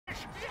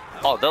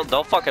Oh,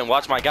 they'll fucking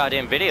watch my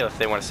goddamn video if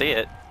they want to see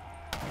it.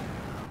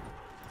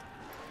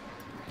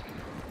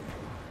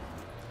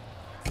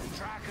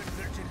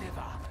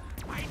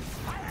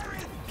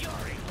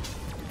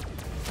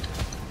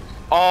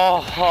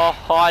 Oh,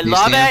 I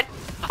love it!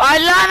 I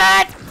love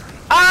it!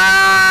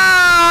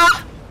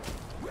 Ah!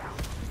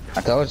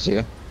 I told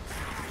you.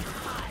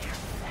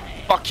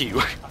 Fuck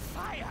you.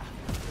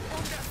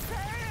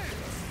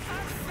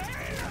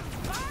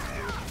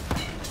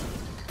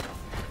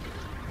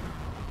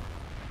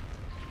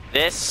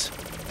 This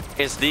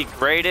is the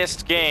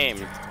greatest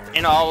game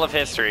in all of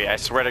history, I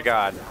swear to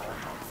God.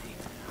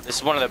 This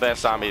is one of the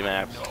best zombie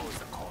maps.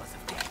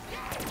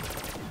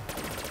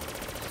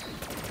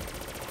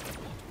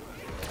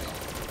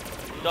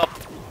 Nope.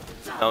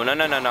 No, no,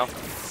 no, no, no.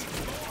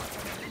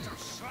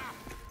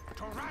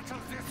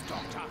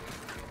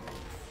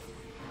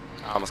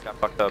 I almost got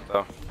fucked up,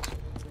 though.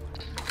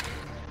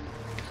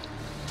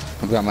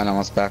 I've got mine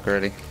almost back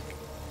already.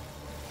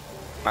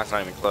 Mine's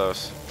not even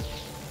close.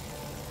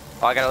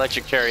 Oh, I gotta let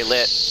you carry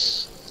lit.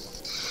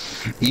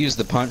 You use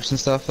the punch and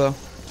stuff, though?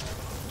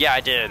 Yeah, I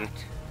did.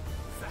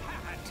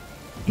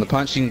 The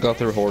punch, you can go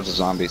through hordes of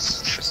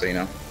zombies, just so you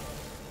know.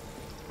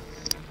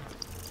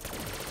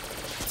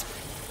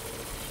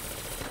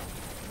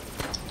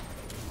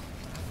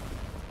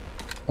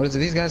 What is it,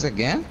 these guys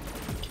again?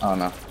 Oh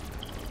no.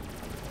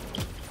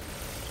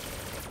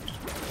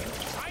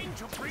 Trying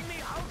to bring me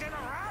out in a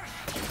rush?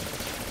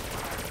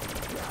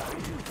 Why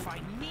do you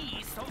find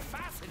me so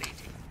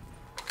fascinating?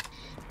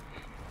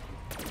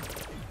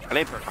 I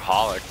need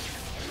perkaholic.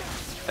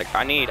 Like,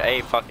 I need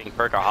a fucking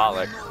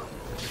perkaholic.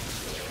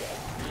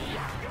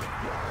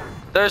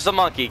 There's the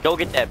monkey. Go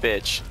get that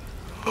bitch.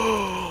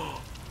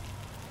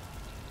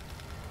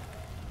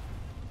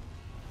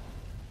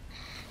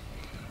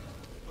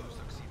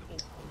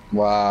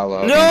 Wow.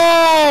 Logan.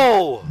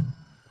 No!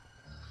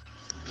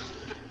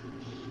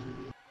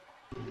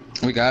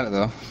 We got it,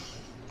 though.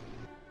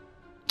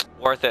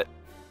 Worth it.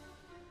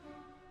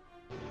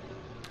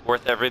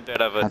 Worth every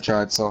bit of I it.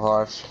 tried so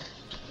hard.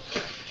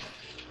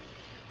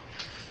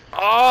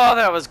 Oh,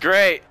 that was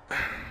great.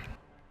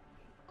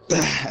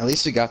 At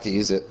least we got to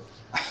use it.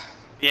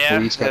 Yeah,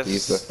 we each got to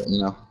use it, you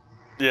know.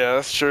 Yeah,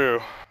 that's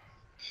true.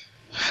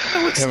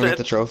 Haven't got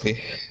the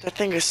trophy. That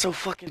thing is so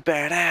fucking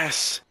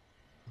badass.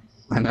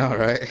 I know,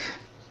 right?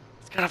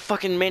 It's got a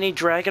fucking mini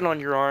dragon on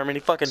your arm and he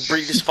fucking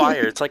breathes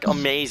fire. It's like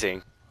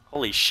amazing.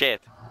 Holy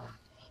shit.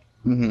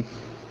 Mm-hmm.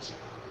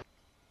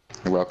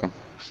 You're welcome.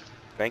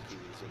 Thank you,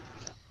 Wheezy.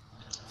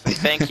 So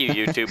thank you,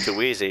 YouTube, to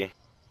Wheezy.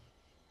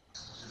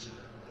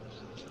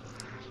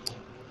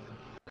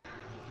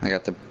 I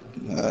got the...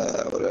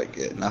 what did I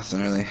get?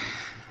 Nothing, really.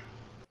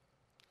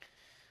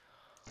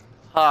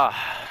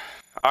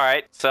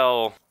 Alright,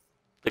 so...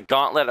 The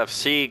Gauntlet of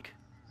Seige.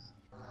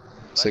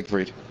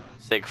 Siegfried.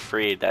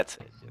 Siegfried, that's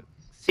it.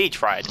 Siege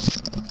Fried.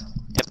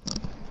 Yep.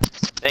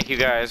 Thank you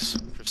guys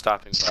for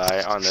stopping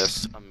by on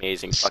this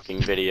amazing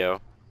fucking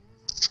video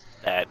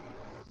that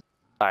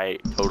I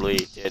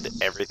totally did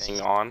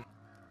everything on.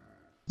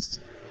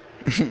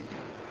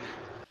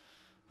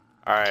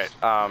 Alright,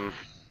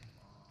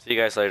 see you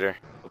guys later.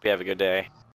 Hope you have a good day.